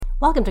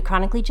Welcome to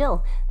Chronically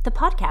Jill, the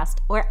podcast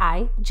where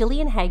I,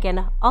 Jillian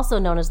Hagen, also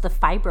known as the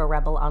Fibro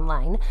Rebel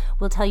online,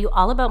 will tell you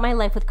all about my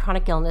life with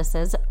chronic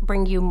illnesses,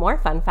 bring you more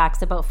fun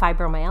facts about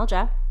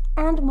fibromyalgia,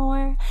 and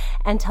more,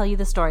 and tell you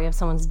the story of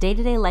someone's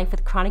day-to-day life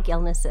with chronic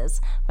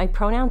illnesses. My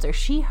pronouns are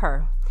she,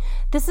 her.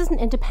 This is an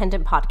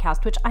independent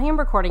podcast, which I am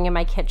recording in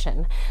my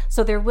kitchen,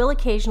 so there will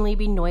occasionally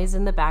be noise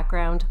in the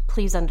background.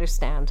 Please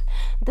understand.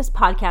 This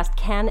podcast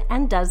can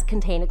and does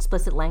contain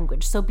explicit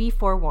language, so be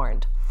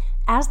forewarned.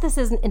 As this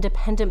is an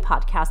independent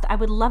podcast, I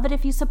would love it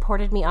if you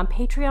supported me on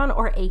Patreon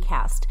or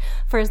Acast.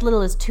 For as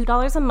little as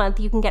 $2 a month,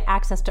 you can get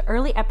access to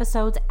early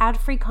episodes,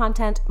 ad-free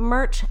content,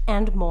 merch,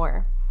 and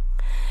more.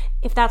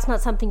 If that's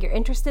not something you're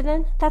interested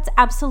in, that's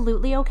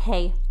absolutely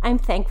okay. I'm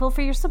thankful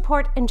for your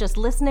support and just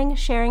listening,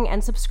 sharing,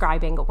 and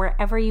subscribing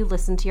wherever you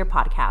listen to your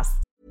podcasts.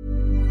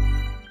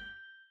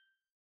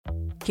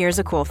 Here's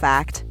a cool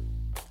fact.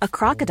 A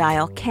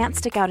crocodile can't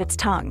stick out its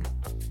tongue.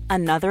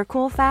 Another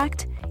cool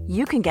fact,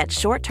 you can get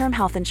short-term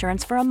health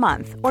insurance for a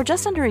month or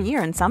just under a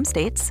year in some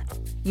states.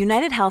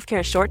 United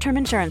Healthcare short-term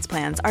insurance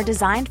plans are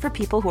designed for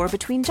people who are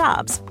between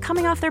jobs,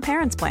 coming off their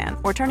parents' plan,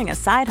 or turning a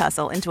side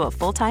hustle into a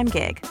full-time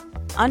gig.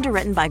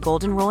 Underwritten by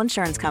Golden Rule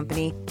Insurance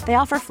Company, they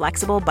offer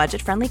flexible,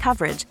 budget-friendly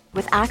coverage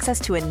with access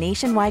to a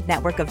nationwide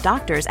network of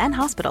doctors and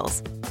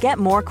hospitals. Get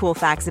more cool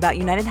facts about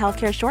United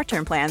Healthcare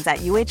short-term plans at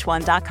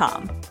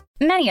uh1.com.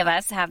 Many of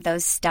us have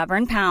those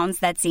stubborn pounds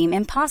that seem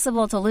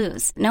impossible to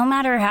lose, no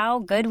matter how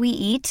good we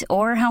eat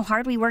or how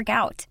hard we work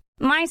out.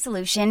 My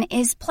solution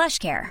is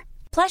PlushCare.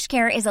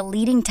 PlushCare is a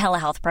leading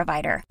telehealth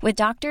provider with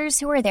doctors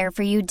who are there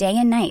for you day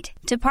and night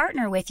to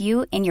partner with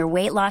you in your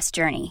weight loss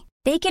journey.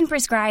 They can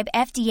prescribe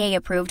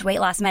FDA-approved weight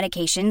loss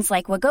medications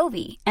like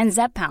Wegovy and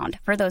Zepbound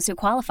for those who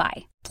qualify.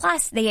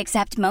 Plus, they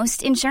accept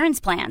most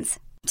insurance plans.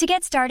 To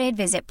get started,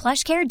 visit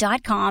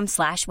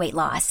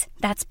plushcare.com/weightloss.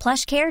 That's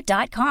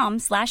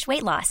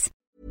plushcare.com/weightloss.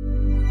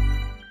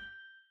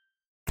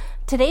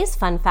 Today's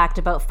fun fact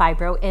about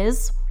fibro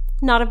is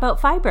not about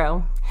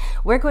fibro.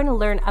 We're going to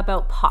learn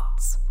about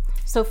POTS.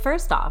 So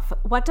first off,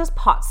 what does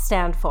POTS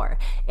stand for?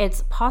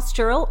 It's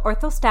Postural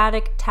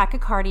Orthostatic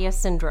Tachycardia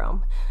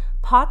Syndrome.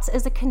 POTS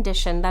is a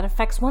condition that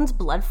affects one's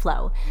blood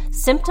flow.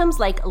 Symptoms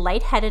like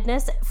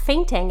lightheadedness,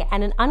 fainting,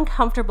 and an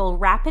uncomfortable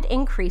rapid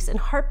increase in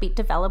heartbeat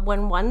develop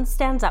when one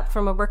stands up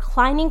from a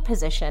reclining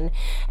position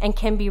and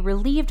can be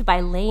relieved by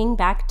laying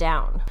back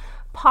down.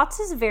 POTS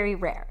is very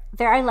rare.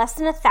 There are less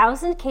than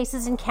 1,000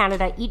 cases in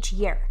Canada each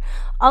year,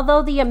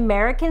 although the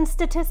American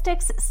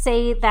statistics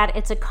say that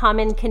it's a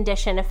common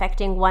condition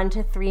affecting 1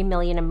 to 3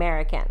 million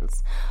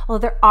Americans. Well,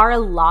 there are a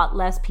lot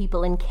less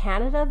people in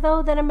Canada,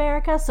 though, than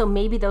America, so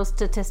maybe those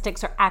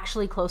statistics are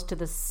actually close to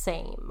the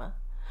same.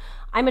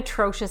 I'm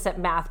atrocious at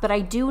math, but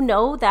I do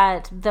know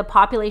that the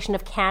population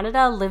of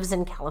Canada lives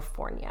in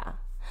California.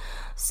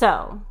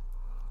 So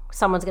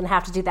someone's going to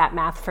have to do that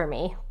math for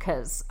me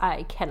because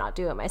I cannot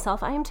do it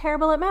myself. I am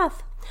terrible at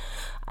math.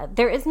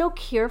 There is no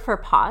cure for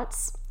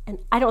POTS, and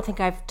I don't think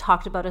I've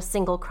talked about a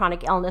single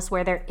chronic illness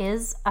where there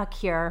is a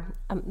cure,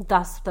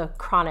 thus the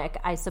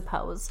chronic, I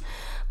suppose.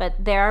 But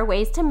there are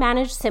ways to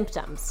manage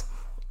symptoms.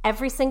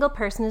 Every single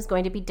person is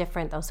going to be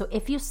different, though. So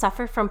if you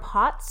suffer from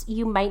POTS,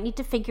 you might need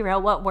to figure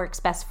out what works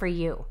best for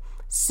you.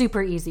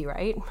 Super easy,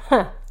 right?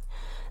 The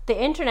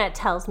internet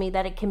tells me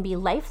that it can be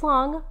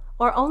lifelong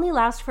or only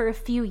last for a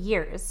few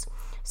years.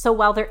 So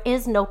while there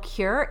is no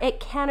cure, it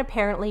can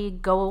apparently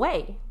go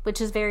away, which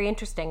is very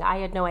interesting. I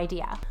had no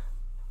idea.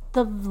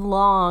 The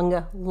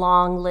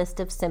long list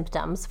of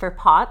symptoms for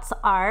POTS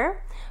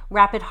are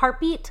rapid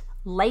heartbeat,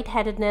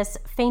 lightheadedness,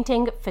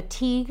 fainting,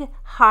 fatigue,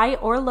 high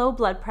or low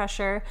blood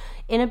pressure,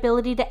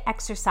 inability to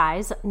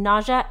exercise,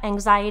 nausea,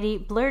 anxiety,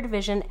 blurred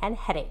vision, and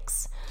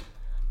headaches.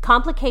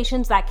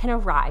 Complications that can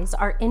arise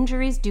are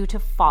injuries due to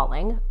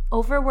falling,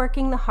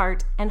 overworking the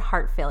heart, and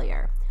heart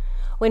failure.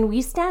 When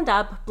we stand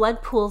up,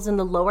 blood pools in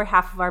the lower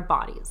half of our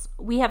bodies.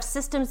 We have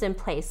systems in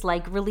place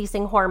like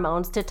releasing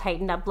hormones to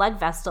tighten up blood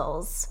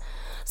vessels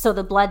so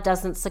the blood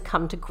doesn't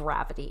succumb to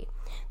gravity.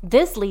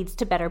 This leads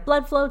to better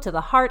blood flow to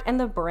the heart and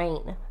the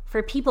brain.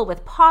 For people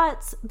with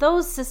POTS,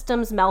 those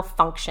systems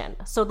malfunction,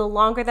 so the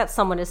longer that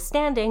someone is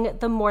standing,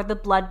 the more the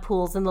blood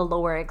pools in the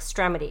lower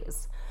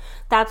extremities.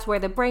 That's where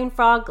the brain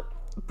fog,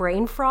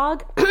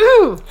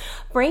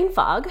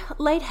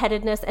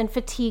 lightheadedness, and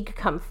fatigue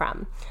come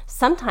from.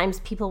 Sometimes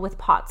people with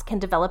POTS can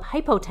develop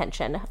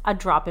hypotension, a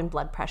drop in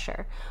blood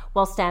pressure,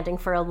 while standing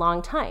for a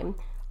long time.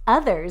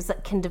 Others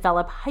can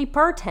develop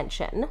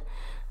hypertension,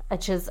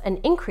 which is an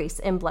increase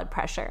in blood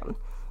pressure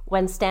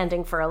when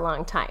standing for a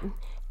long time.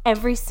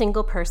 Every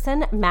single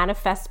person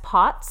manifests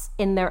POTS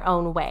in their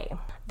own way.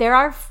 There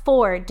are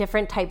 4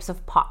 different types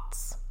of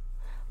POTS.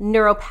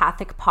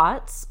 Neuropathic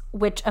POTS,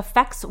 which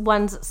affects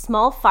one's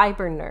small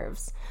fiber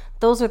nerves.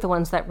 Those are the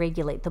ones that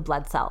regulate the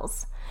blood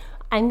cells.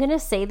 I'm going to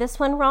say this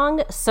one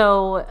wrong,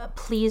 so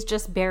please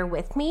just bear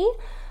with me.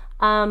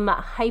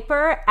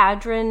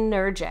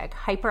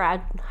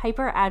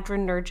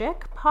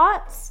 Hyperadrenergic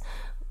POTS.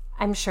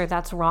 I'm sure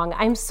that's wrong.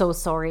 I'm so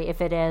sorry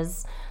if it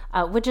is.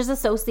 which is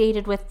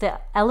associated with the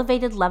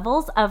elevated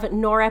levels of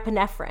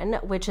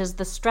norepinephrine, which is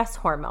the stress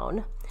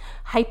hormone,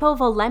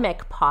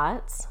 hypovolemic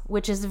POTS,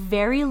 which is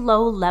very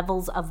low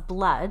levels of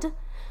blood,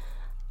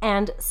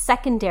 and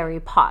secondary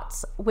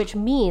POTS, which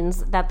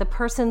means that the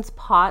person's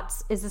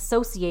POTS is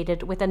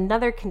associated with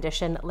another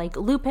condition like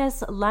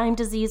lupus, Lyme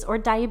disease, or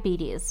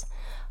diabetes.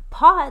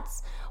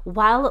 POTS,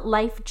 while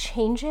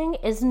life-changing,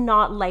 is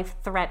not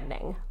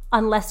life-threatening,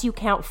 unless you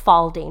count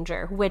fall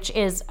danger, which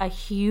is a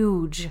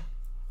huge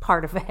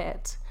part of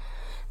it.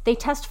 They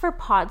test for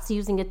POTS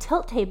using a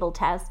tilt table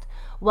test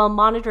while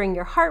monitoring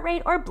your heart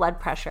rate or blood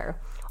pressure,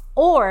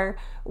 or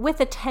with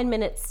a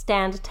 10-minute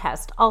stand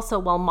test also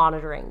while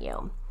monitoring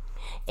you.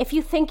 If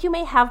you think you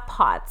may have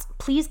POTS,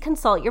 please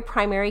consult your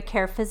primary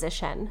care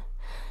physician.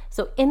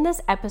 So in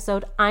this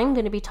episode, I'm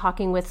going to be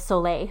talking with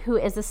Soleil, who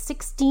is a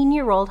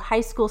 16-year-old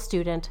high school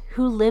student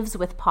who lives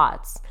with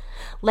POTS.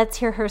 Let's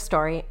hear her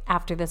story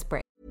after this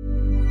break.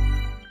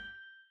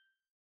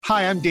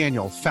 Hi, I'm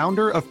Daniel,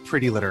 founder of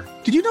Pretty Litter.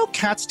 Did you know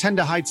cats tend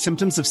to hide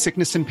symptoms of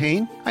sickness and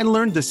pain? I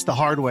learned this the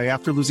hard way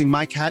after losing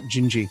my cat,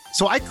 Gingy.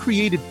 So I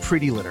created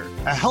Pretty Litter,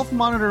 a health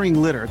monitoring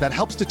litter that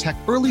helps detect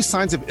early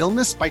signs of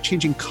illness by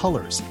changing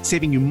colors,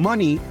 saving you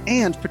money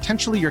and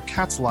potentially your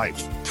cat's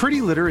life.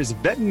 Pretty Litter is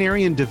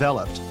veterinarian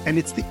developed, and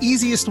it's the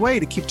easiest way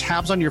to keep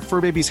tabs on your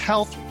fur baby's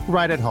health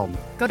right at home.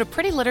 Go to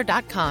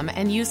prettylitter.com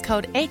and use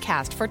code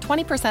ACAST for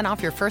 20%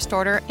 off your first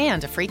order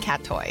and a free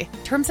cat toy.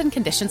 Terms and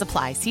conditions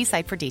apply. See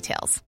site for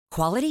details.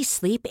 Quality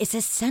sleep is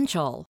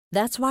essential.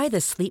 That's why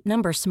the Sleep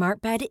Number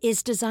Smart Bed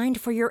is designed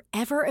for your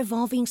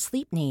ever-evolving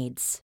sleep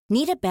needs.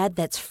 Need a bed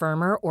that's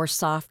firmer or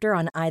softer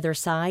on either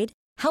side?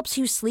 Helps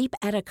you sleep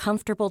at a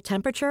comfortable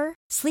temperature?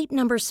 Sleep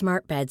Number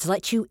Smart Beds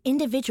let you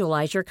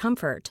individualize your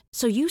comfort,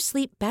 so you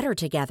sleep better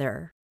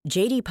together.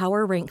 J.D.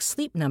 Power ranks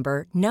Sleep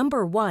Number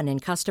number 1 in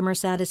customer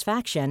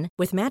satisfaction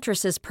with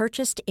mattresses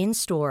purchased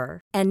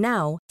in-store. And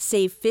now,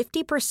 save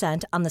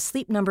 50% on the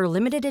Sleep Number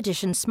Limited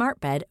Edition Smart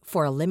Bed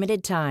for a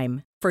limited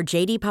time. For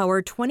J.D.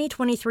 Power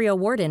 2023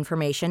 award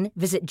information,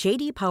 visit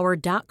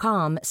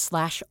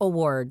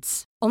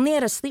jdpower.com/awards. Only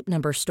at a Sleep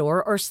Number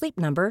store or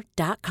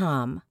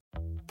sleepnumber.com.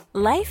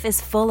 Life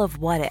is full of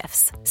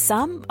what-ifs.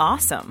 Some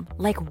awesome,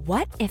 like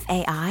what if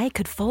AI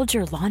could fold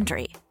your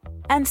laundry?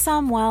 And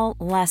some, well,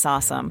 less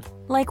awesome,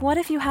 like what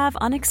if you have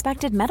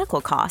unexpected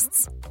medical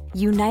costs?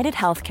 United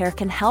Healthcare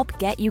can help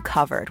get you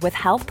covered with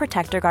Health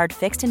Protector Guard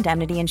fixed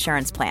indemnity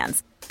insurance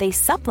plans. They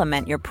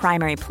supplement your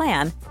primary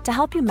plan to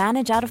help you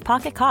manage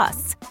out-of-pocket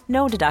costs.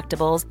 No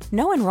deductibles,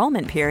 no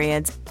enrollment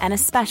periods, and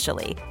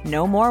especially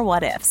no more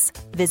what-ifs.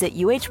 Visit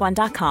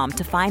uh1.com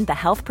to find the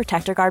Health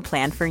Protector Guard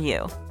plan for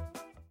you.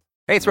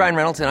 Hey, it's Ryan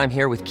Reynolds, and I'm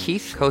here with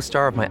Keith,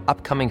 co-star of my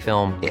upcoming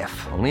film,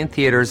 If, only in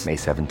theaters May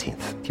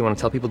 17th. Do you want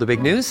to tell people the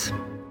big news?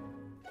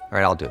 All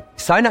right, I'll do it.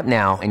 Sign up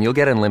now and you'll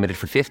get unlimited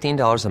for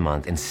 $15 a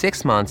month and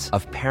 6 months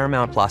of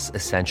Paramount Plus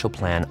Essential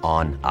Plan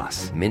on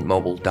us.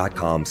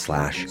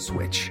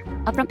 MintMobile.com/switch.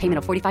 Upfront payment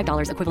of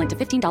 $45 equivalent to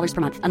 $15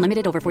 per month.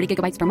 Unlimited over 40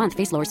 gigabytes per month.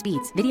 Face lower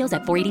speeds. Videos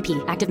at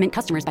 480p. Active Mint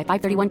customers by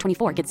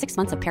 531.24 get 6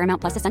 months of Paramount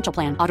Plus Essential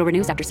Plan. Auto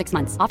renews after 6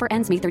 months. Offer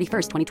ends May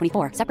 31st,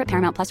 2024. Separate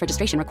Paramount Plus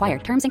registration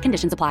required. Terms and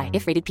conditions apply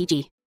if rated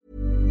PG.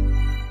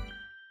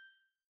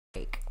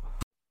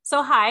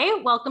 So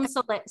hi, welcome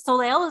Soleil.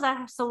 Soleil, is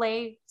that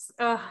Soleil?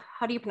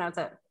 How do you pronounce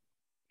it?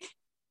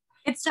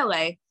 It's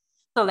Soleil.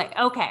 Soleil,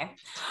 okay.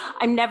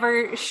 I'm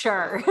never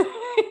sure. I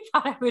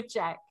thought I would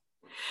check.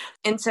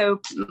 And so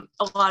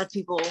a lot of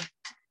people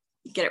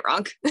get it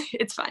wrong.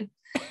 It's fine.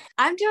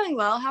 I'm doing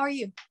well. How are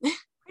you?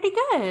 Pretty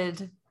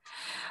good.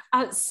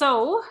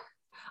 So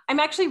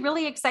I'm actually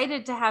really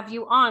excited to have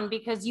you on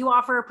because you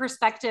offer a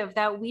perspective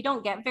that we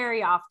don't get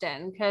very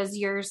often because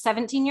you're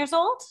 17 years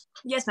old?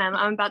 Yes, ma'am.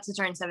 I'm about to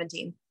turn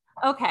 17.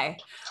 Okay.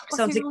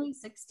 Well, so you're only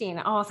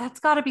 16. Oh, that's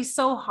got to be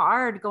so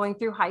hard going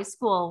through high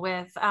school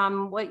with,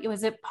 what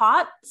was it,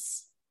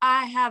 POTS?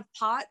 I have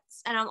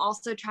POTS, and I'm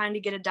also trying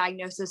to get a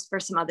diagnosis for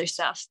some other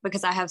stuff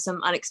because I have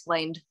some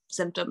unexplained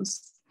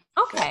symptoms.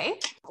 Okay.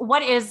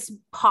 What is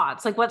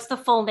POTS? Like, what's the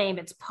full name?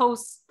 It's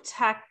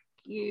I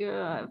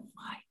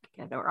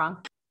get it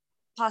wrong.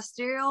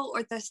 Postural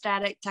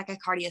orthostatic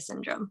tachycardia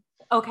syndrome.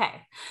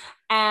 Okay.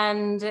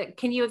 And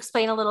can you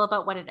explain a little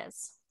about what it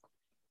is?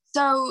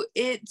 So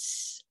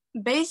it's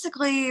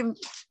basically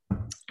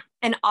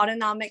an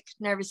autonomic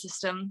nervous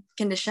system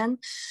condition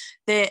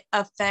that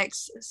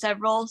affects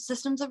several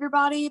systems of your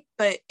body,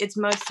 but it's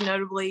most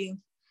notably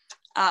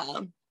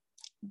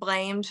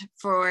blamed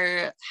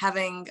for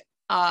having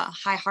a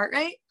high heart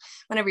rate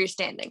whenever you're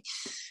standing.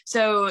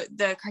 So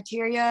the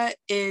criteria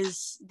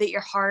is that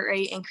your heart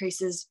rate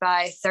increases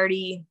by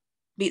 30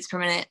 beats per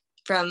minute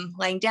from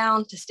laying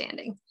down to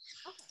standing.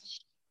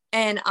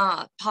 And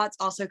POTS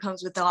also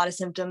comes with a lot of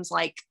symptoms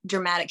like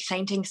dramatic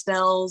fainting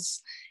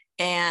spells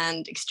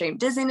and extreme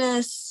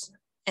dizziness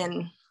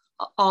and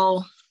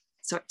all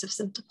sorts of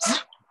symptoms.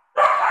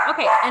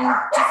 Okay. And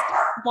just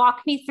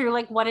walk me through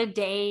like what a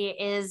day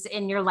is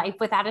in your life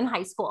with that in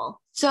high school.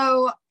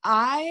 So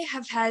I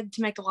have had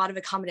to make a lot of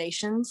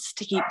accommodations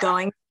to keep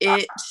going.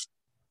 It's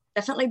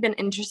definitely been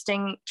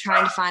interesting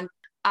trying to find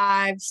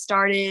I've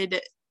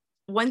started,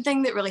 one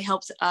thing that really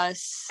helps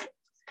us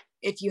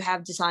if you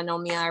have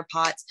dysautonomia or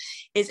POTS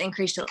is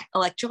increased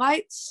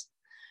electrolytes.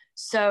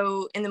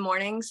 So in the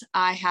mornings,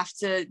 I have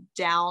to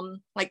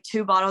down like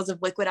 2 bottles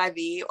of liquid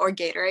IV or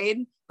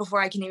Gatorade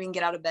before I can even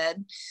get out of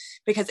bed.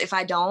 Because if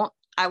I don't,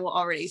 I will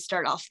already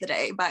start off the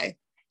day by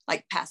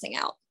like passing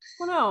out.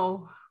 Oh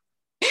no.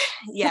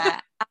 Yeah.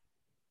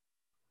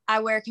 I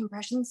wear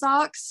compression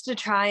socks to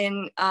try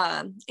and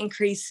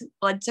increase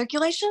blood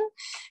circulation.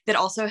 That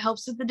also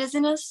helps with the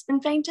dizziness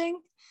and fainting.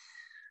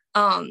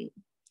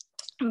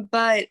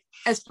 But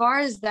as far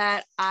as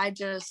that, I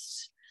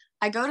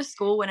go to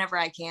school whenever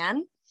I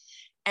can.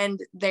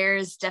 And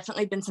there's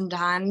definitely been some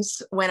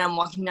times when I'm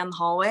walking down the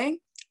hallway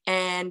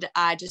and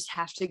I just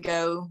have to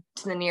go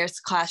to the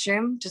nearest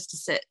classroom just to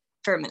sit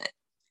for a minute.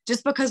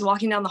 Just because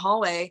walking down the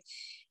hallway,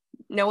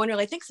 no one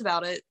really thinks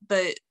about it,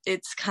 but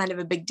it's kind of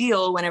a big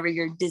deal whenever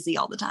you're dizzy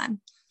all the time.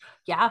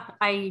 Yeah,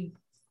 I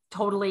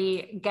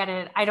totally get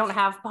it. I don't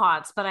have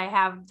POTS, but I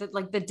have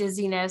the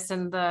dizziness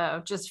and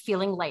the just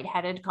feeling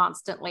lightheaded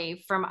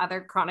constantly from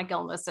other chronic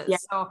illnesses. Yeah.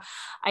 So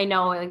I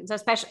know,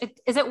 especially,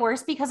 is it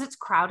worse because it's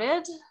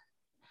crowded?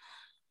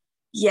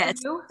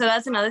 Yes. So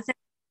that's another thing.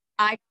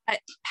 I got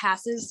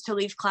passes to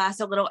leave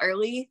class a little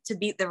early to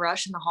beat the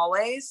rush in the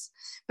hallways,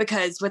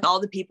 because with all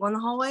the people in the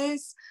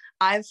hallways,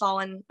 I've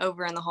fallen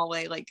over in the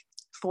hallway like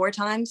 4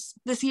 times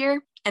this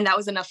year. And that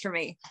was enough for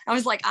me. I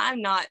was like,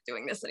 I'm not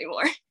doing this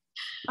anymore.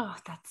 Oh,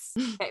 that's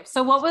okay.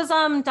 So what was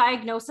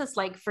diagnosis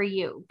like for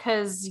you?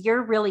 Because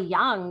you're really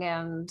young,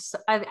 and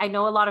I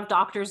know a lot of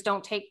doctors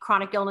don't take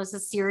chronic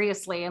illnesses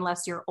seriously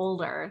unless you're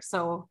older.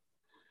 So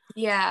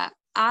yeah,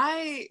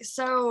 I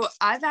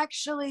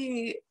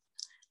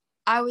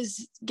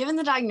was given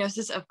the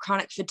diagnosis of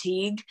chronic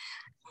fatigue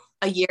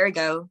a year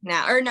ago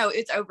now, or no,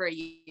 it's over a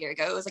year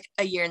ago. It was like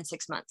a year and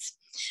 6 months,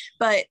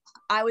 but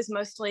I was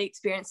mostly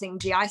experiencing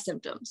GI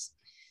symptoms.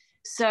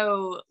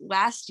 So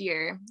last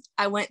year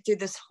I went through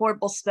this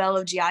horrible spell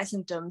of GI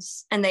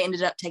symptoms and they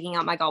ended up taking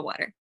out my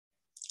gallbladder.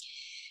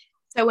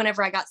 So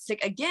whenever I got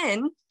sick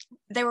again,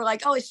 they were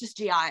like, oh, it's just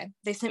GI.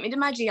 They sent me to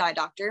my GI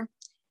doctor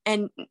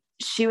and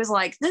she was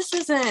like, this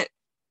isn't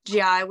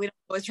GI. We don't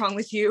know what's wrong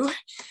with you.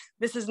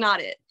 This is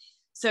not it.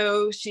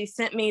 So she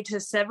sent me to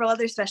several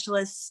other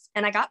specialists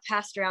and I got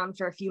passed around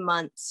for a few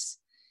months.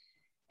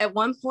 At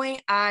one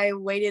point, I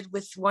waited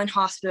with one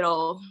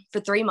hospital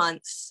for 3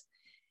 months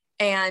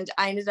and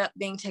I ended up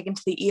being taken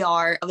to the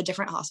ER of a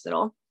different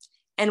hospital.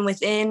 And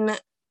within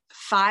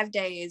 5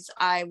 days,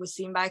 I was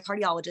seen by a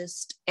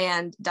cardiologist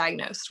and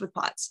diagnosed with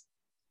POTS.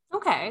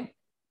 Okay.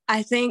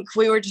 I think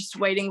we were just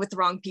waiting with the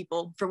wrong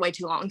people for way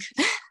too long.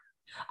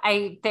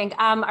 I think,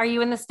 are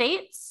you in the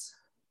States?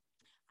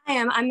 I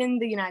am. I'm in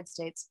the United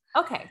States.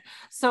 Okay.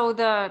 So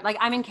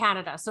I'm in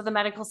Canada. So the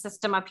medical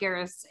system up here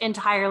is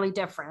entirely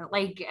different.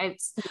 Like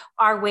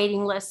our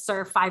waiting lists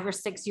are 5 or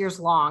 6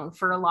 years long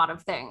for a lot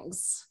of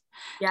things.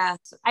 Yeah.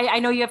 I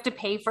know you have to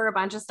pay for a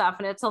bunch of stuff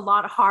and it's a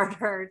lot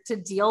harder to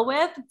deal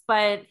with,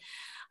 but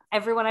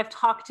everyone I've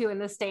talked to in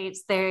the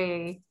States,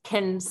 they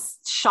can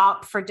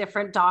shop for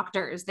different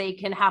doctors. They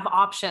can have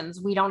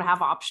options. We don't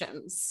have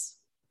options.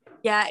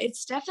 Yeah,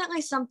 it's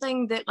definitely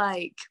something that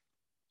like,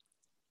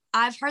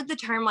 I've heard the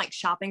term like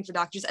shopping for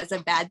doctors as a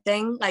bad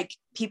thing, like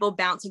people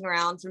bouncing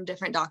around from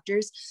different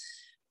doctors.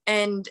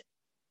 And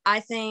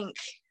I think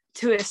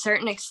to a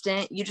certain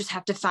extent, you just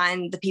have to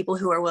find the people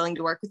who are willing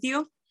to work with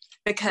you,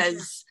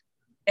 because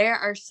there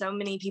are so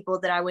many people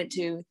that I went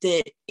to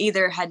that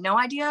either had no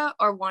idea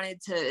or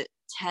wanted to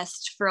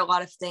test for a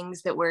lot of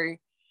things that were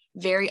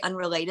very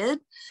unrelated.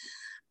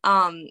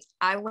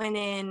 I went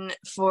in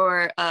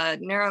for a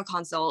neuro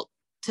consult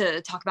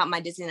to talk about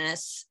my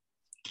dizziness.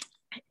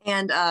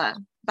 And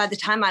by the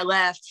time I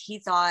left, he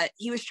thought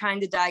he was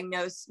trying to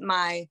diagnose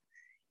my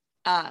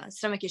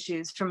stomach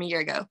issues from a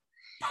year ago.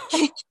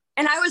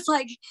 And I was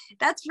like,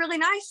 that's really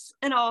nice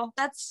and all.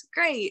 That's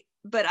great.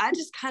 But I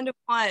just kind of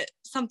want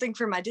something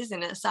for my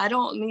dizziness. I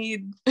don't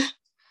need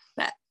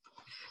that.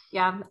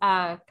 Yeah.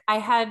 I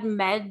had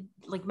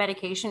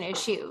medication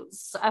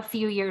issues a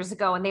few years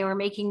ago and they were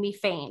making me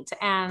faint.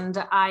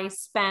 And I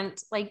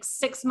spent like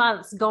 6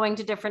 months going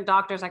to different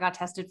doctors. I got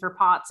tested for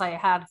POTS. I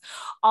had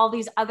all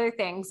these other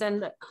things,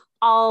 and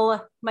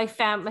all my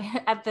family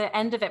at the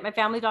end of it, my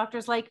family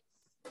doctor's like,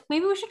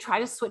 maybe we should try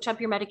to switch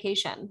up your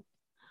medication.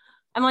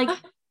 I'm like,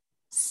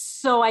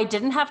 so I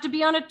didn't have to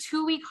be on a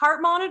 2-week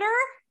heart monitor?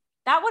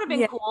 That would have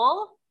been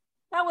cool.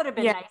 That would have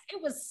been nice.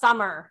 It was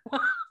summer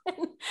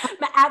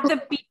at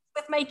the beach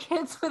with my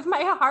kids with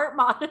my heart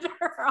monitor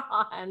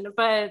on.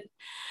 But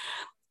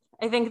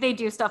I think they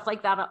do stuff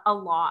like that a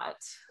lot.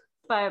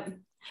 But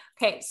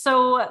okay,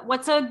 so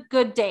what's a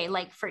good day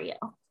like for you?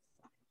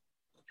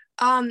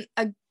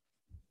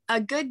 A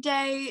good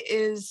day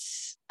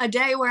is a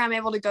day where I'm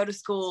able to go to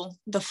school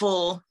the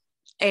full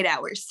 8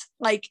 hours.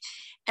 Like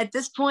at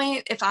this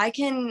point, if I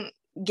can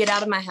get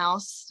out of my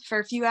house for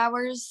a few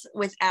hours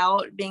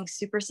without being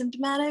super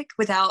symptomatic,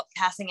 without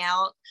passing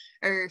out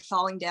or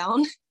falling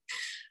down,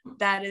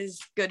 that is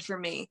good for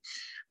me.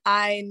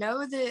 I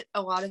know that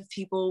a lot of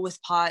people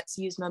with POTS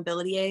use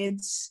mobility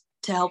aids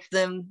to help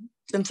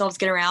themselves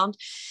get around.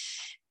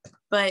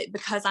 But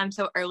because I'm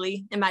so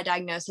early in my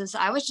diagnosis,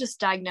 I was just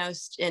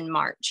diagnosed in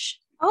March.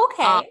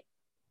 Okay.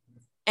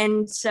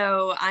 And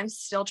so I'm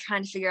still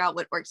trying to figure out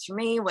what works for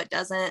me, what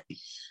doesn't.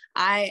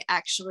 I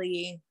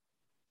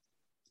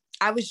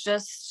was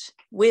just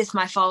with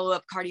my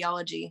follow-up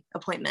cardiology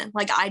appointment.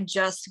 Like, I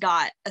just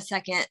got a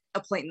second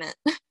appointment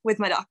with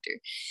my doctor.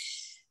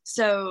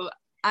 So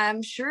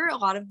I'm sure a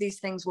lot of these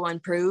things will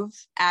improve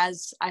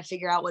as I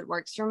figure out what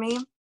works for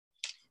me.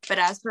 But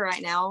as for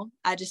right now,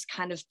 I just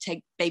kind of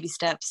take baby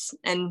steps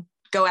and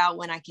go out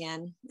when I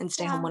can and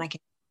stay home when I can.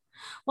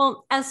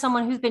 Well, as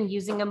someone who's been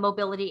using a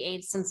mobility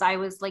aid since I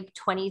was like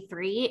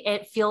 23,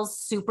 it feels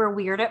super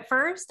weird at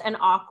first and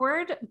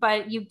awkward,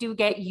 but you do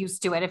get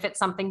used to it if it's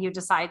something you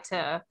decide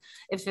to,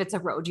 if it's a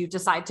road you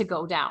decide to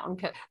go down.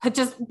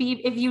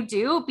 If you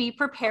do, be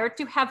prepared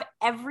to have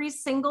every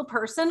single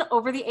person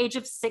over the age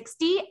of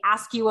 60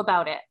 ask you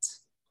about it,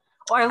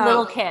 or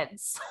little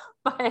kids.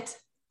 But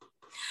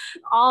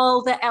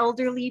all the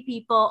elderly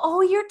people,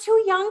 oh, you're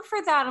too young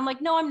for that. I'm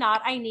like, no, I'm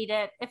not. I need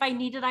it. If I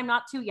need it, I'm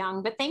not too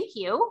young, but thank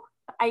you,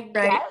 I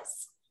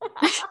guess.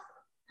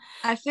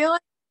 I feel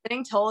like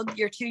getting told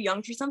you're too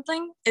young for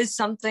something is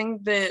something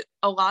that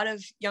a lot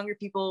of younger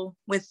people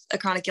with a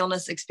chronic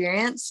illness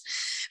experience,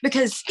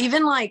 because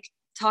even like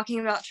talking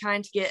about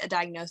trying to get a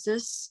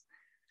diagnosis,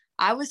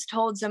 I was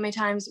told so many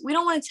times, we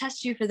don't want to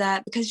test you for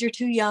that because you're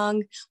too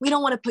young. We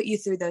don't want to put you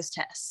through those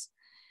tests.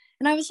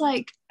 And I was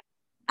like,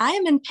 I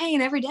am in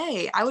pain every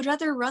day. I would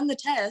rather run the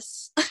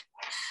tests.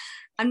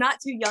 I'm not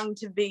too young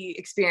to be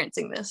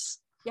experiencing this.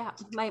 Yeah,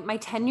 my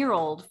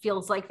 10-year-old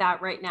feels like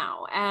that right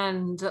now.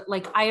 And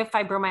like, I have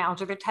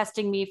fibromyalgia. They're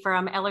testing me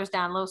from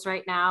Ehlers-Danlos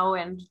right now.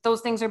 And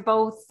those things are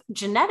both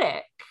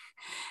genetic.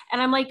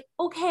 And I'm like,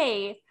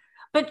 okay,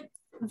 but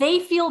they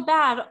feel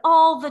bad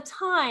all the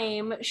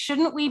time.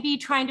 Shouldn't we be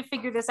trying to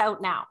figure this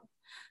out now?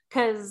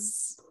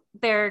 Because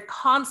they're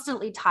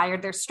constantly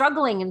tired. They're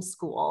struggling in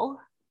school,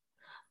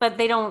 but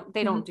they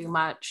don't do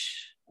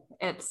much.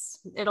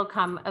 It'll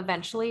come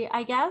eventually,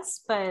 I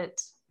guess.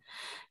 But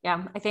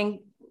yeah, I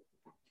think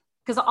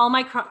because all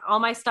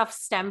my stuff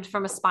stemmed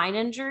from a spine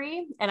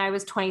injury, and I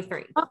was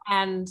 23,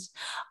 and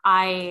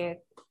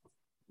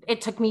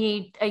it took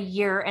me a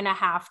year and a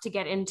half to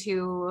get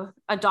into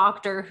a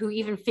doctor who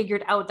even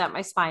figured out that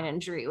my spine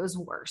injury was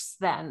worse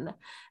than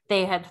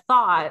they had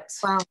thought.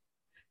 Wow.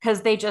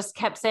 Because they just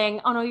kept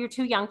saying, oh no, you're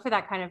too young for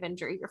that kind of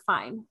injury, you're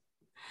fine.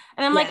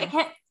 And I'm like,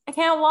 I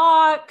can't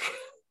walk,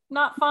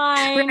 not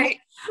fine, right.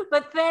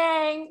 But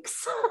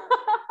thanks.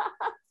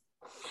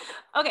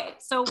 Okay,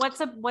 so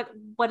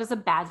what does a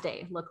bad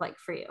day look like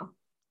for you?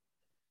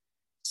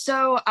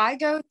 So I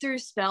go through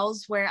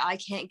spells where I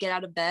can't get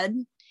out of bed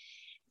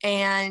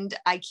and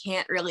I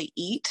can't really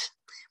eat,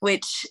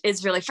 which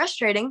is really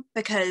frustrating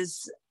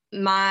because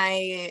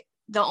the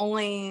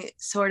only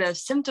sort of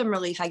symptom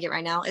relief I get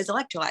right now is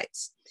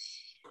electrolytes.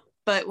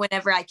 But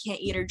whenever I can't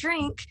eat or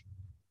drink,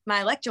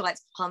 my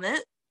electrolytes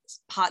plummet,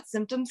 POTS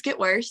symptoms get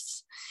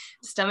worse,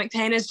 stomach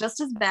pain is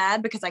just as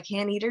bad because I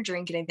can't eat or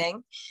drink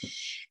anything.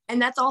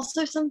 And that's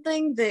also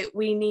something that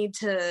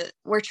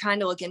we're trying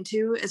to look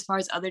into as far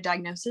as other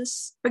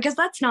diagnosis, because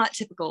that's not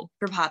typical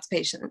for POTS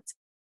patients.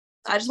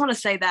 I just want to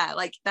say that,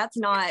 like, that's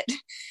not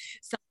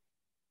something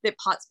that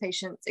POTS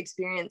patients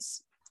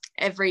experience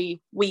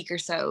every week or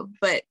so.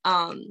 But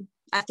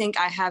I think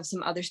I have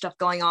some other stuff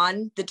going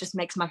on that just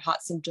makes my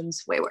POTS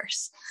symptoms way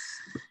worse.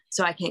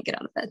 So I can't get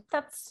out of bed.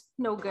 That's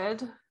no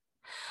good.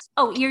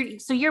 Oh,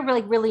 you're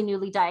really, really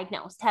newly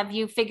diagnosed. Have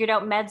you figured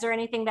out meds or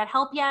anything that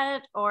help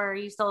yet? Or are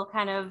you still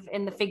kind of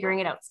in the figuring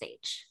it out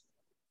stage?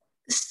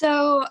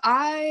 So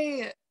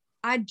I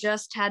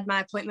just had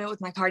my appointment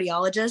with my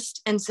cardiologist.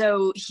 And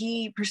so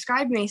he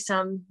prescribed me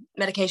some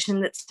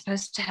medication that's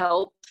supposed to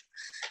help,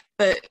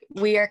 but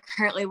we are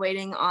currently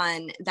waiting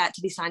on that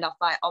to be signed off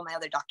by all my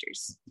other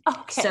doctors.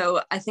 Okay.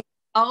 So I think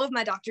all of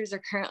my doctors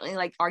are currently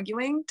like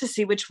arguing to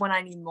see which one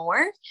I need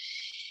more,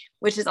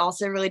 which is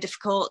also really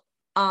difficult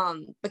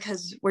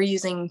because we're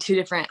using two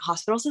different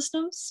hospital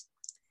systems,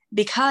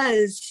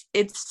 because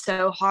it's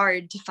so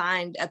hard to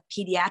find a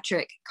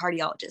pediatric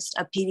cardiologist,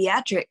 a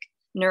pediatric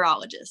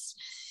neurologist.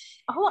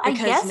 Oh, I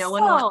guess no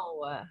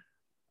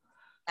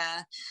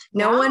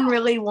one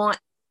really wants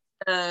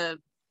to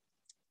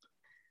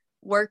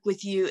work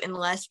with you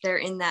unless they're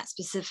in that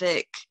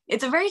specific,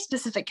 it's a very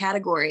specific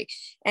category.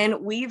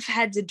 And we've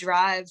had to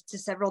drive to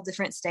several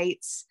different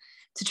states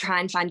to try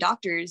and find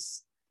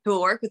doctors who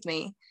will work with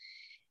me.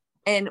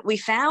 And we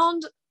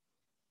found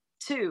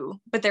two,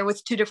 but they're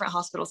with two different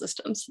hospital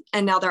systems,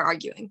 and now they're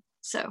arguing.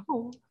 So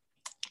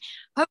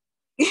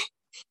hopefully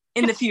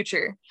in the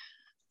future,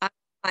 I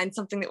find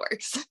something that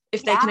works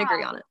if they can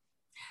agree on it.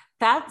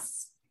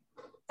 That's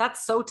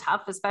so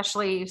tough,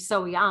 especially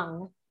so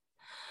young.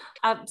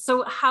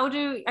 So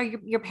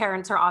your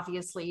parents are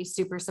obviously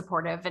super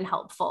supportive and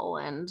helpful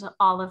and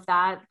all of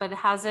that, but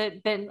has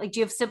it been like, do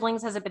you have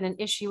siblings? Has it been an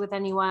issue with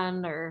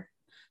anyone or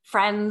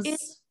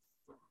friends?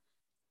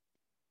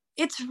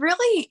 It's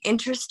really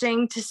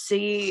interesting to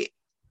see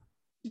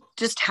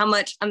just how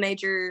much a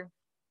major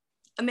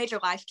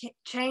life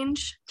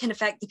change can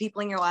affect the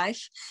people in your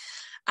life.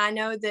 I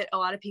know that a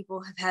lot of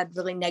people have had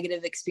really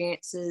negative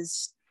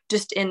experiences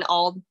just in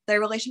all their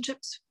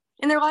relationships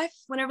in their life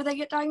whenever they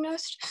get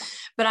diagnosed.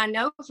 But I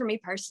know for me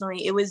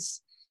personally, it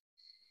was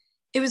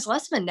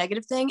less of a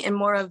negative thing and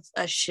more of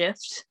a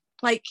shift.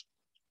 Like,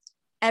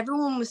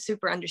 everyone was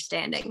super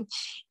understanding.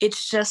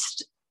 It's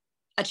just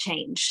a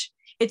change.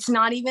 It's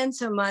not even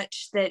so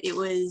much that it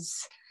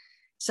was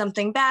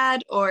something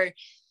bad or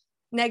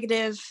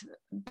negative,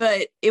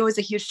 but it was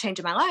a huge change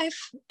in my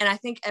life. And I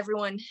think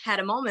everyone had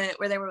a moment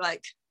where they were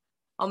like,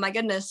 oh my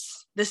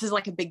goodness, this is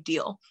like a big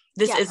deal.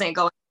 This isn't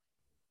going.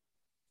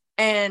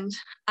 And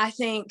I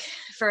think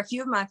for a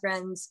few of my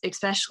friends,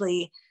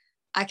 especially,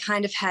 I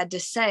kind of had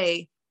to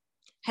say,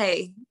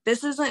 hey,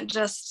 this isn't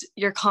just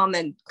your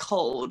common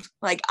cold.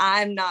 Like,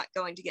 I'm not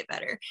going to get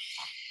better.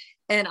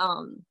 And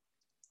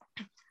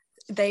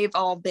they've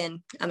all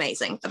been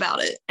amazing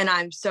about it. And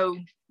I'm so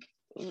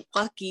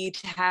lucky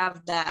to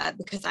have that,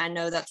 because I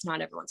know that's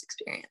not everyone's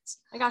experience.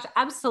 My gosh,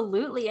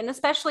 absolutely. And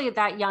especially at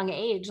that young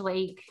age,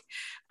 like,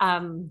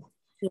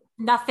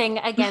 nothing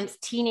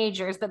against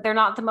teenagers, but they're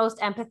not the most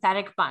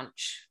empathetic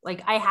bunch.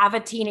 Like, I have a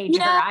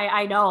teenager,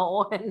 I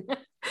know, and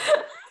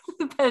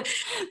but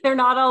they're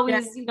not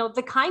always,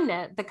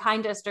 the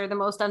kindest or the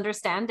most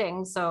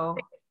understanding. So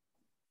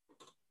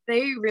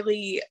they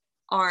really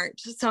aren't.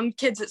 Some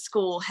kids at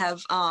school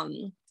have, I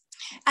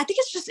think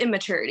it's just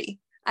immaturity.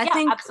 I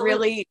think absolutely.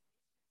 Really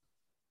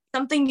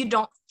something you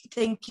don't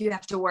think you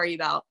have to worry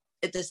about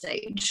at this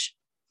age.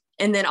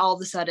 And then all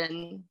of a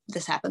sudden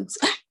this happens.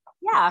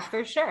 Yeah,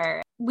 for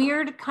sure.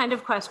 Weird kind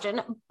of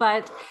question,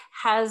 but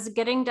has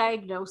getting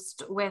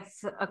diagnosed with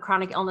a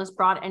chronic illness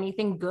brought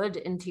anything good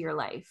into your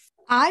life?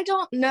 I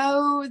don't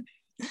know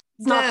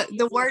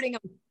the wording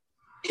of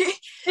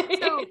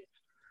so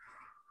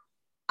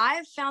I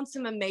have found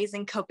some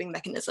amazing coping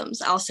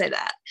mechanisms. I'll say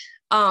that.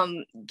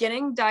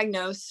 Getting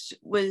diagnosed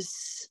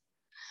was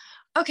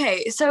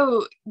okay.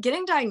 So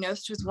getting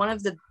diagnosed was one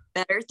of the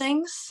better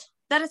things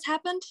that has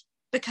happened,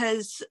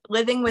 because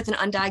living with an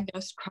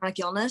undiagnosed chronic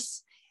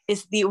illness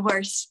is the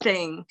worst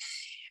thing.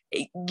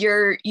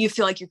 You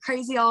feel like you're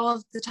crazy all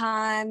of the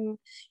time.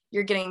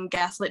 You're getting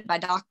gaslit by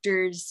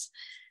doctors.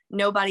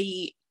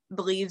 Nobody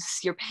believes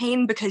your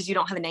pain because you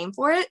don't have a name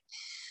for it.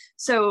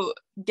 So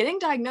getting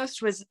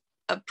diagnosed was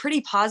a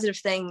pretty positive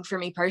thing for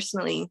me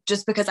personally,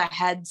 just because I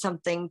had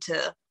something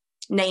to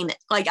name it.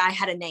 Like, I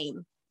had a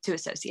name to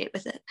associate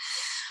with it.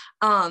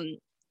 And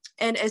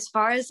as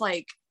far as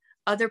like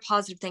other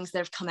positive things that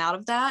have come out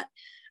of that,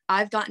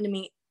 I've gotten to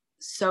meet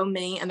so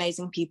many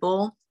amazing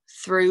people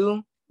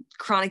through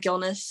chronic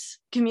illness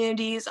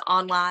communities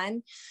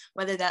online,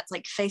 whether that's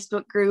like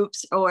Facebook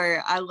groups,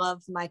 or I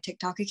love my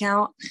TikTok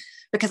account,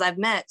 because I've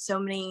met so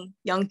many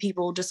young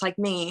people just like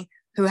me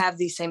who have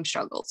these same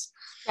struggles.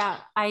 Yeah,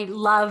 I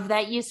love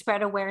that you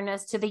spread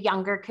awareness to the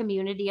younger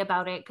community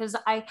about it, because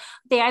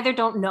they either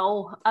don't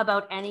know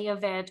about any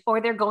of it, or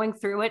they're going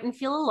through it and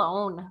feel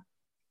alone.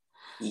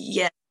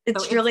 Yeah,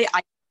 it's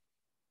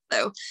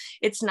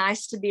it's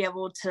nice to be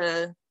able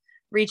to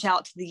reach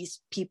out to these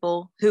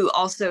people who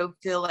also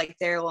feel like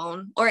they're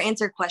alone, or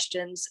answer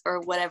questions, or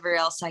whatever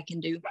else I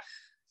can do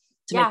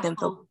to make them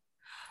feel.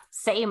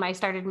 Same. I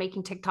started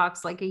making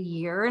TikToks like a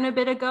year and a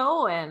bit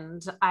ago,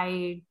 and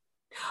I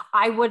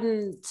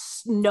wouldn't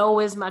know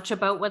as much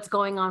about what's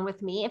going on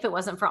with me if it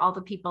wasn't for all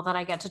the people that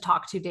I get to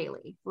talk to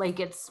daily. Like,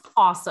 it's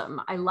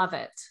awesome. I love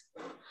it.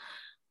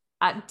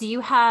 Do you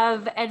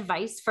have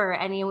advice for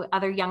any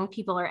other young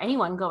people or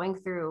anyone going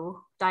through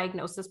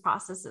diagnosis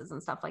processes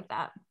and stuff like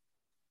that?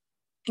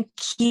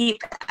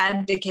 Keep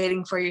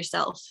advocating for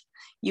yourself.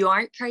 You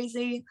aren't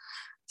crazy.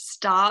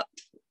 Stop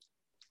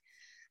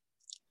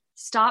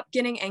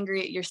getting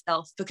angry at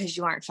yourself because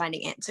you aren't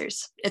finding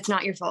answers. It's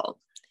not your fault.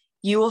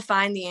 You will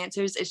find the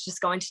answers. It's just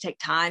going to take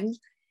time.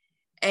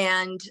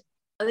 And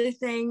other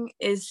thing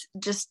is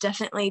just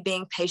definitely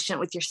being patient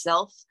with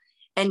yourself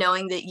and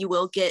knowing that you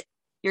will get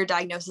your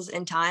diagnosis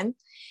in time.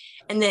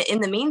 And that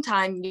in the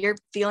meantime, your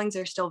feelings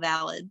are still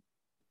valid.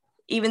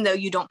 Even though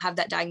you don't have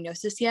that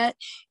diagnosis yet,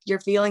 your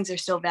feelings are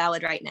still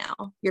valid right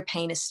now. Your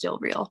pain is still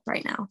real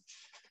right now.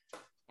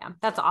 Yeah,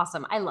 that's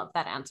awesome. I love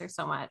that answer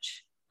so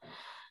much.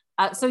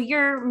 So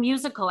you're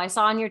musical. I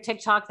saw on your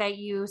TikTok that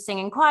you sing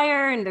in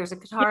choir, and there's a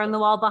guitar on the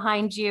wall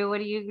behind you. What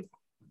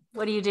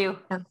do you do?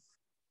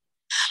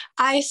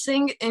 I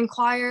sing in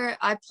choir.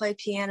 I play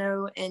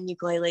piano and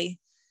ukulele.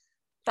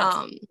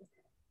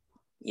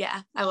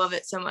 Yeah, I love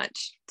it so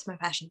much. It's my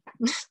passion.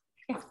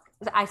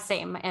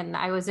 Same. And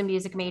I was a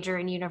music major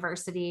in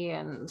university,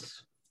 and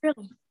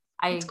really,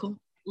 That's cool.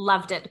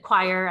 Loved it.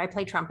 Choir. I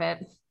play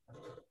trumpet.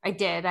 I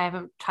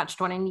haven't touched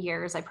one in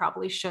years. I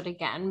probably should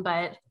again,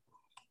 but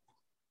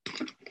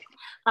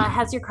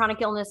has your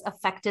chronic illness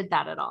affected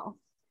that at all?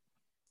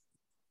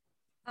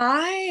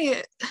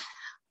 I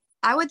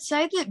would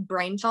say that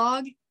brain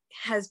fog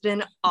has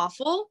been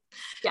awful.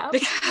 Yeah.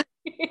 Because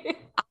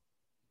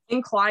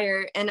in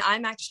choir, and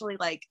I'm actually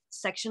like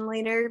section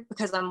leader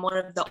because I'm one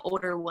of the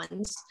older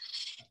ones.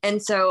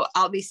 And so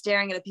I'll be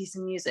staring at a piece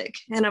of music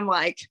and I'm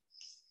like,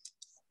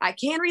 I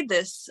can't read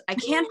this. I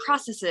can't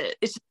process it.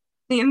 It's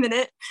just a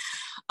minute.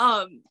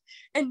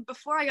 And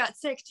before I got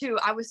sick too,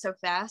 I was so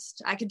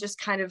fast. I could just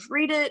kind of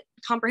read it,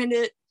 comprehend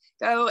it,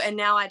 go. And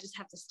now I just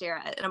have to stare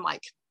at it. And I'm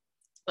like,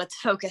 let's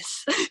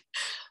focus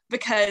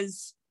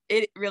because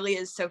it really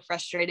is so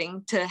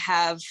frustrating to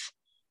have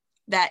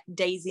that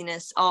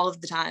daziness all of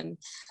the time.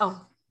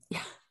 Oh,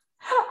 yeah.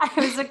 I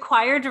was a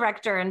choir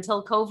director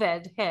until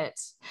COVID hit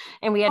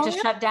and we had to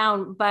shut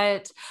down,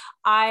 but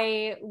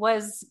I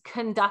was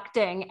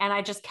conducting and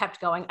I just kept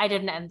going. I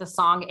didn't end the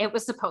song. It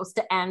was supposed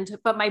to end,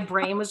 but my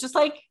brain was just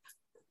like,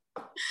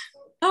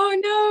 oh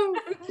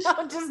no,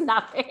 no, just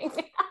nothing.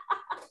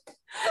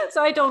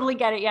 So I totally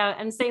get it. Yeah.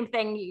 And same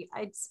thing.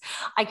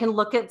 I can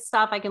look at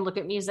stuff. I can look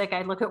at music.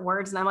 I look at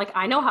words and I'm like,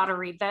 I know how to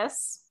read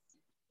this.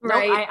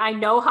 Right. No, I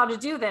know how to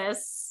do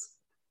this.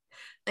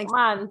 Come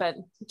on, but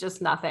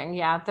just nothing.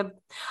 Yeah.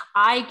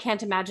 I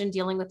can't imagine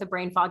dealing with the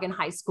brain fog in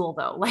high school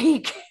though.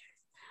 Like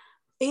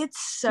it's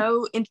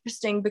so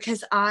interesting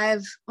because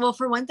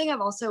for one thing,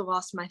 I've also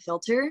lost my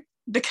filter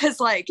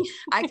because like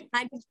I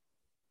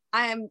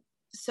am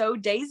so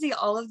daisy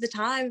all of the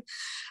time.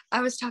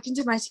 I was talking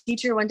to my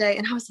teacher one day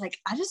and I was like,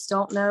 I just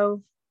don't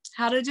know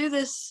how to do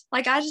this.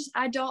 Like,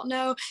 I don't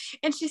know.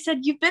 And she said,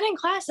 you've been in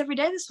class every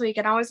day this week.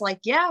 And I was like,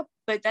 yeah,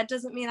 but that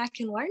doesn't mean I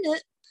can learn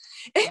it.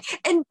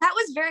 And that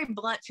was very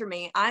blunt for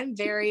me. I'm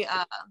very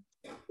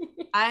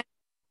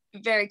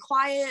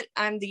quiet.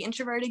 I'm the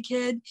introverted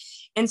kid.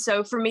 And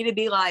so for me to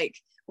be like,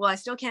 well, I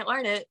still can't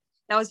learn it.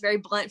 That was very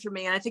blunt for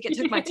me. And I think it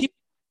took my teacher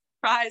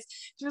by surprise.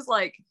 She was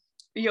like,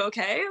 are you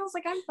okay? I was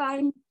like, I'm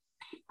fine.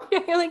 Yeah,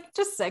 you're like,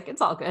 just sick.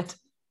 It's all good.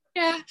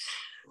 Yeah,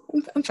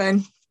 I'm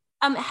fine.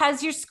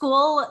 Has your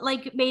school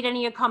like made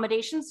any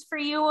accommodations for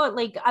you,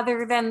 like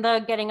other than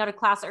the getting out of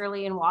class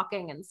early and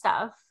walking and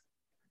stuff?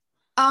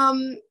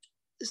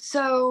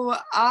 So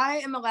I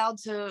am allowed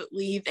to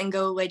leave and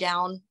go lay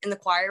down in the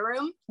choir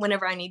room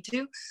whenever I need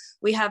to.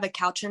 We have a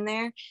couch in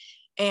there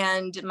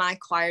and my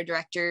choir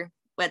director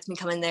lets me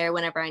come in there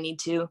whenever I need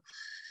to.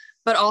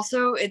 But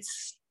also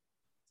it's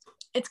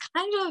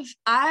kind of,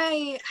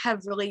 I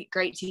have really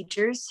great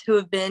teachers who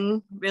have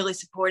been really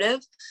supportive,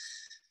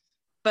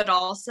 but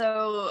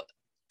also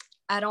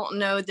I don't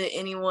know that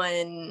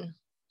anyone,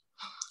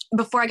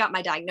 before I got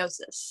my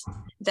diagnosis,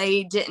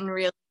 they didn't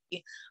really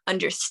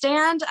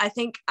understand. I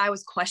think I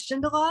was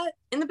questioned a lot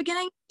in the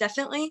beginning,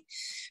 definitely,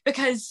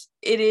 because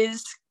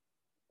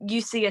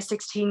you see a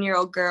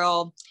 16-year-old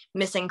girl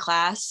missing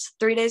class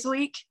 3 days a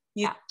week.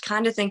 You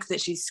kind of think that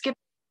she's skipping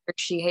or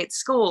she hates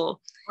school.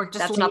 Or just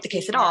that's not the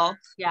case at all.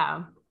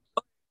 Yeah.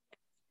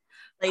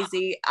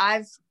 Lazy.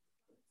 I've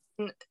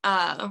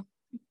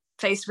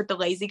faced with the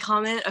lazy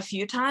comment a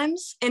few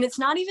times, and it's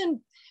not even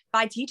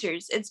by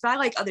teachers, it's by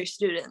like other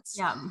students.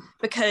 Yeah.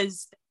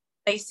 Because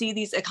they see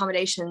these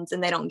accommodations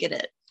and they don't get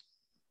it.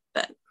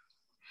 But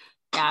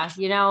yeah,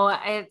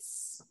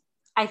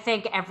 I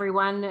think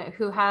everyone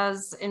who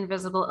has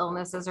invisible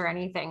illnesses or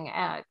anything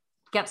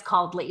gets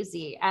called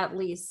lazy at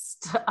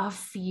least a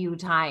few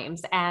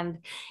times. And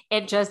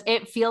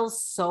it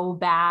feels so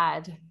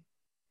bad.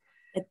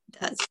 It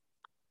does.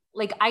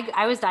 Like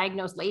I was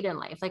diagnosed late in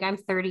life. Like I'm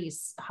 30.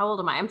 How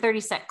old am I? I'm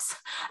 36.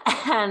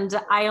 And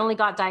I only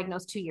got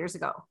diagnosed 2 years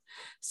ago.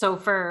 So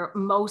for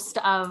most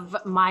of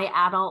my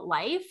adult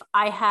life,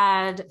 I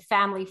had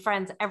family,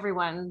 friends,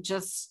 everyone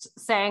just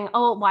saying,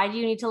 oh, why do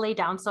you need to lay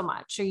down so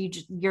much? Or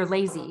you're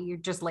lazy. You're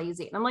just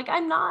lazy. And I'm like,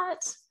 I'm not.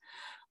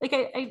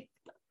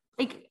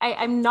 Like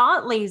I'm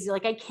not lazy.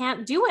 Like I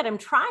can't do it. I'm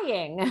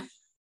trying.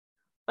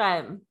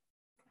 But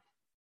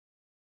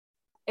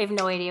I have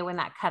no idea when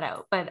that cut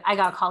out, but I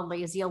got called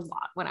lazy a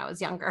lot when I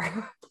was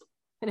younger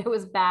and it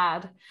was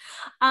bad.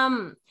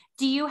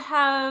 Do you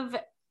have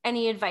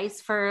any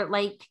advice for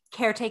like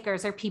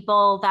caretakers or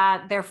people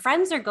that their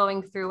friends are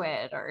going through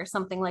it or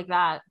something like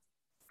that?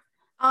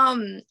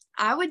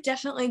 I would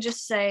definitely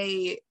just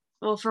say,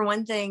 well, for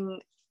one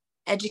thing,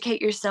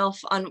 educate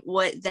yourself on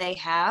what they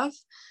have.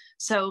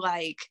 So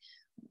like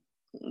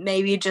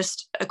maybe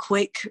just a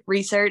quick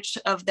research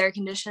of their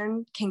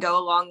condition can go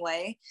a long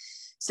way,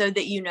 so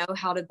that you know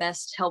how to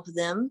best help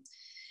them.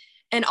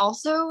 And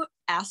also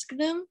ask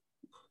them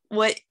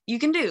what you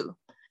can do.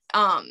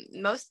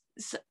 Most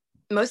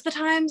of the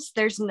times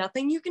there's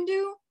nothing you can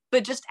do,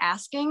 but just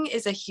asking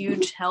is a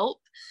huge help.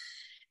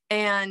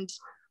 And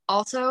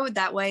also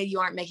that way you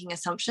aren't making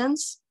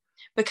assumptions,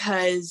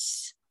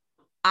 because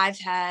I've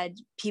had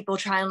people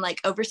try and like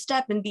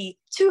overstep and be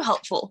too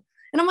helpful.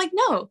 And I'm like,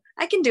 no,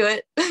 I can do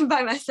it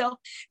by myself.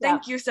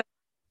 Thank you so much.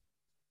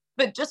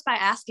 But just by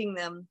asking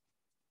them,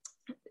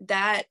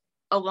 that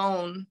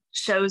alone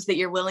shows that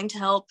you're willing to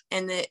help,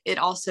 and that it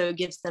also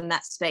gives them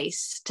that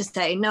space to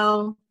say,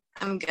 no,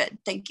 I'm good.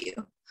 Thank you.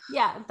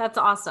 Yeah, that's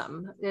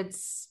awesome.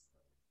 It's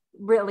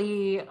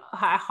really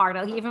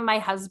hard. Even my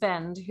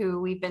husband,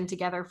 who we've been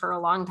together for a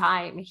long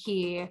time,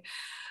 he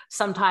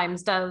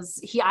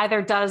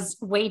either does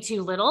way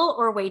too little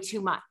or way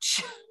too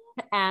much.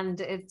 And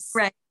it's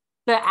Right.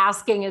 the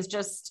asking is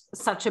just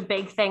such a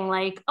big thing.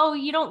 Like, oh,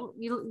 you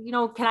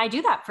know, can I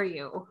do that for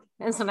you?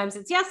 And sometimes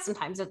it's yes,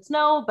 sometimes it's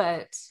no,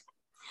 but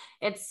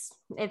it's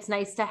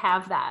nice to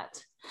have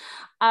that.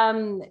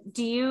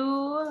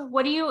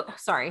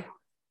 Sorry,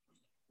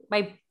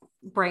 my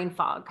brain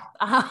fog.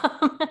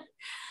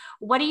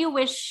 What do you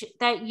wish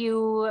that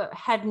you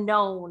had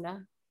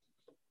known,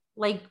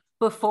 like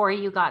before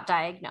you got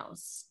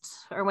diagnosed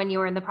or when you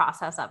were in the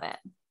process of it?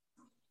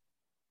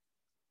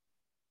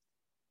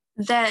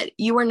 That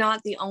you are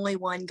not the only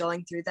one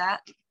going through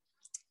that,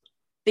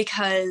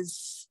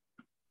 because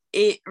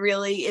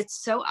it's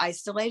so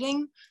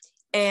isolating.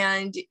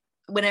 And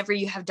whenever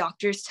you have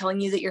doctors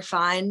telling you that you're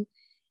fine,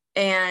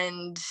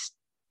 and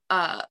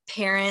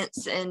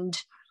parents and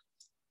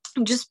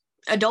just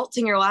adults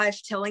in your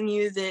life telling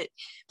you that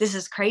this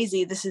is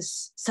crazy, this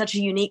is such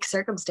a unique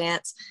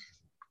circumstance,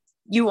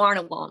 you aren't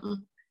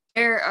alone.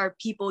 There are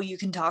people you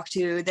can talk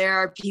to. There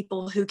are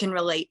people who can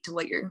relate to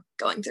what you're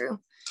going through.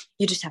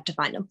 You just have to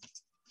find them.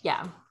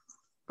 Yeah.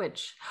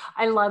 Which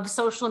I love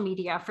social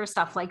media for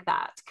stuff like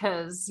that.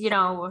 Cause you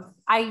know,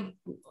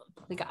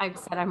 like I've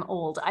said, I'm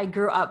old. I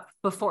grew up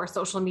before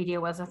social media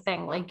was a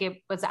thing. Like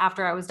it was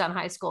after I was done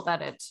high school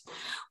that it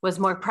was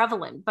more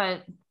prevalent,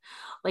 but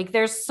like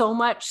there's so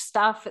much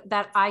stuff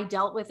that I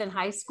dealt with in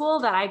high school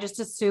that I just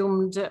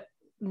assumed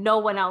no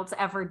one else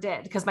ever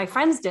did because my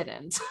friends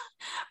didn't.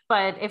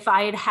 But if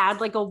I had had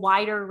like a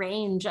wider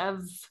range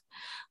of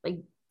like,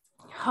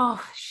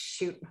 oh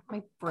shoot,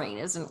 my brain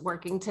isn't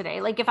working today.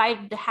 Like if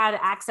I had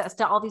access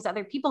to all these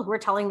other people who were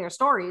telling their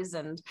stories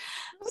and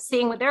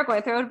seeing what they're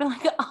going through, I would be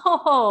like,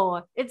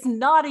 oh, it's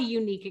not a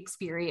unique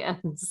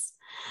experience.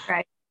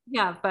 Right.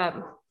 Yeah. But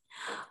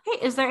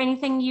hey, is there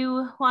anything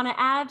you want to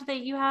add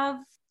that you have?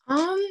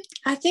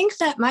 I think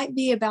that might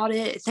be about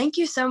it. Thank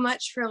you so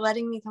much for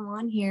letting me come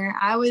on here.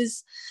 I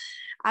was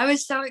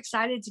so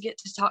excited to get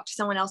to talk to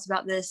someone else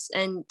about this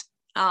and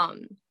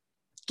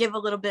give a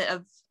little bit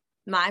of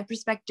my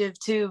perspective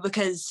too,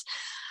 because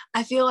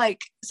I feel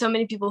like so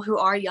many people who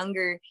are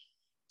younger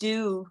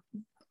do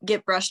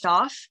get brushed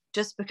off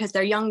just because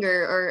they're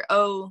younger, or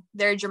oh,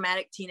 they're a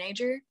dramatic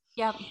teenager.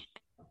 Yep.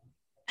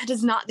 That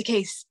is not the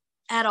case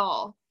at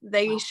all.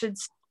 They should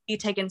be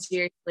taken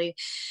seriously.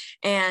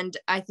 And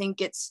I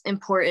think it's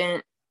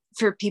important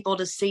for people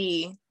to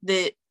see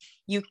that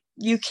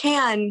you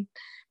can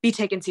be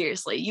taken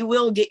seriously. You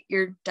will get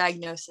your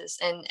diagnosis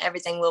and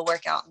everything will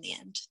work out in the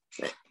end.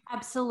 But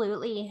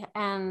absolutely.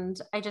 And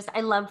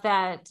I love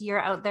that you're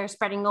out there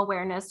spreading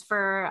awareness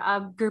for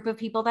a group of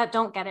people that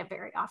don't get it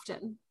very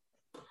often.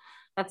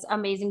 That's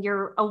amazing.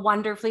 You're a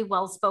wonderfully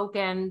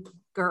well-spoken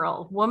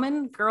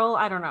woman,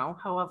 I don't know,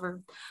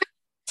 however,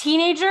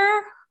 teenager,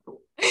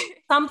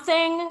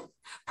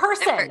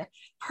 person.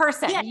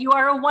 Yeah. You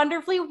are a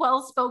wonderfully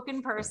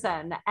well-spoken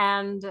person.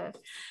 And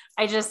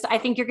I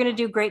think you're going to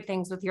do great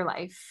things with your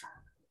life.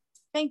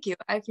 Thank you.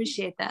 I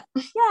appreciate that.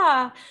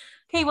 Yeah.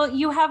 Okay. Well,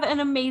 you have an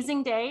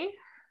amazing day.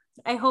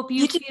 I hope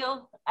you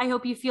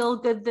feel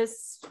good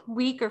this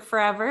week or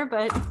forever,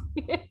 but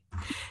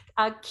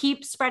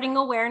keep spreading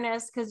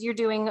awareness because you're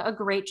doing a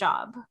great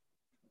job.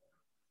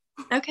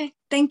 Okay.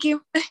 Thank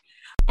you.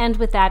 And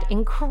with that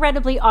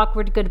incredibly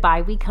awkward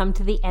goodbye, we come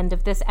to the end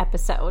of this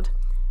episode.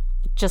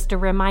 Just a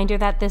reminder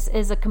that this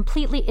is a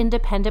completely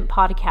independent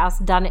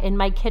podcast done in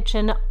my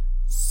kitchen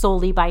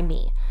solely by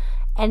me.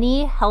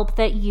 Any help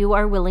that you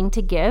are willing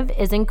to give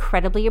is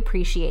incredibly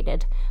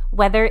appreciated,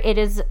 whether it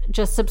is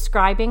just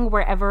subscribing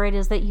wherever it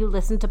is that you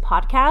listen to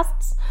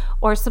podcasts,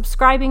 or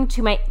subscribing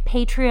to my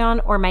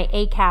Patreon or my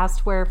Acast,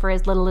 where for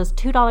as little as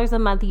 $2 a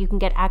month, you can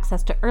get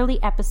access to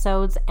early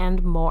episodes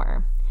and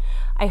more.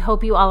 I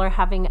hope you all are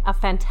having a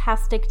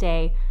fantastic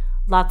day.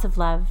 Lots of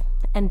love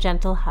and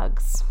gentle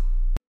hugs.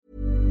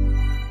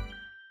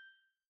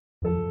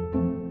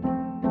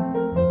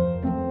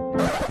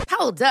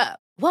 Hold up.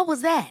 What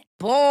was that?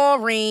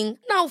 Boring.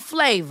 No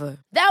flavor.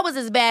 That was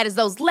as bad as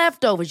those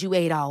leftovers you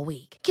ate all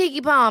week.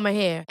 Keke Palmer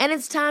here. And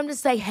it's time to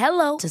say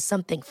hello to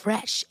something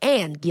fresh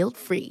and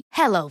guilt-free.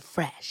 Hello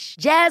Fresh.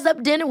 Jazz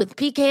up dinner with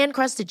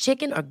pecan-crusted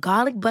chicken or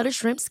garlic butter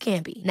shrimp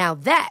scampi. Now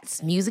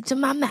that's music to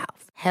my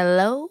mouth.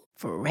 Hello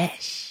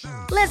Fresh.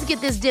 Let's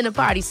get this dinner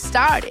party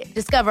started.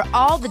 Discover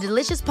all the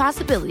delicious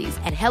possibilities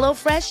at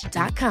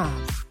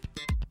HelloFresh.com.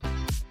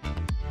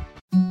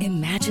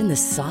 Imagine the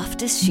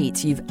softest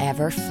sheets you've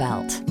ever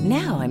felt.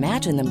 Now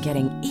imagine them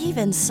getting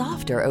even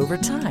softer over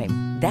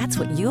time. That's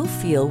what you'll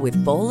feel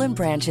with Boll &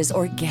 Branch's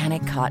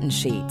organic cotton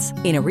sheets.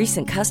 In a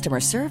recent customer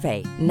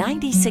survey,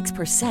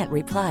 96%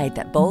 replied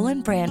that Boll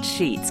 & Branch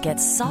sheets get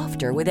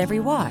softer with every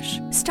wash.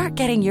 Start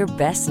getting your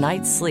best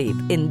night's sleep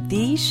in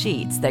these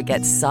sheets that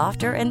get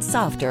softer and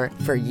softer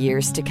for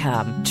years to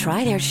come.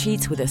 Try their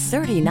sheets with a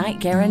 30-night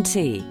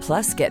guarantee.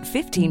 Plus, get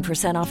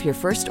 15% off your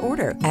first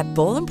order at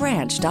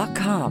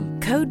bollandbranch.com.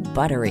 Code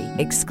BUTTERY.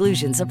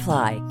 Exclusions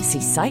apply.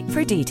 See site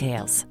for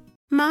details.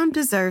 Mom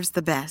deserves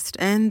the best,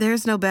 and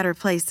there's no better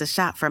place to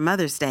shop for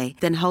Mother's Day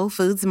than Whole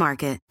Foods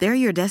Market. They're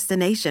your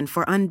destination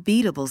for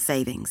unbeatable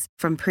savings,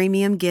 from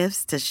premium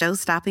gifts to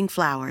show-stopping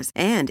flowers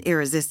and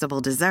irresistible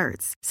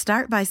desserts.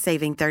 Start by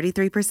saving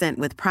 33%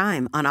 with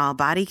Prime on all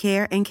body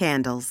care and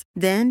candles.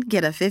 Then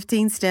get a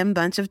 15-stem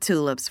bunch of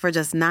tulips for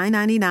just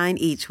 $9.99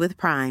 each with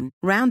Prime.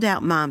 Round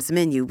out Mom's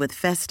menu with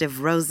festive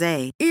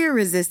rosé,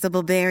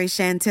 irresistible berry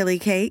chantilly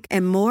cake,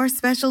 and more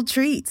special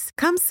treats.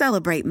 Come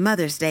celebrate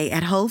Mother's Day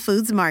at Whole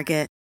Foods Market.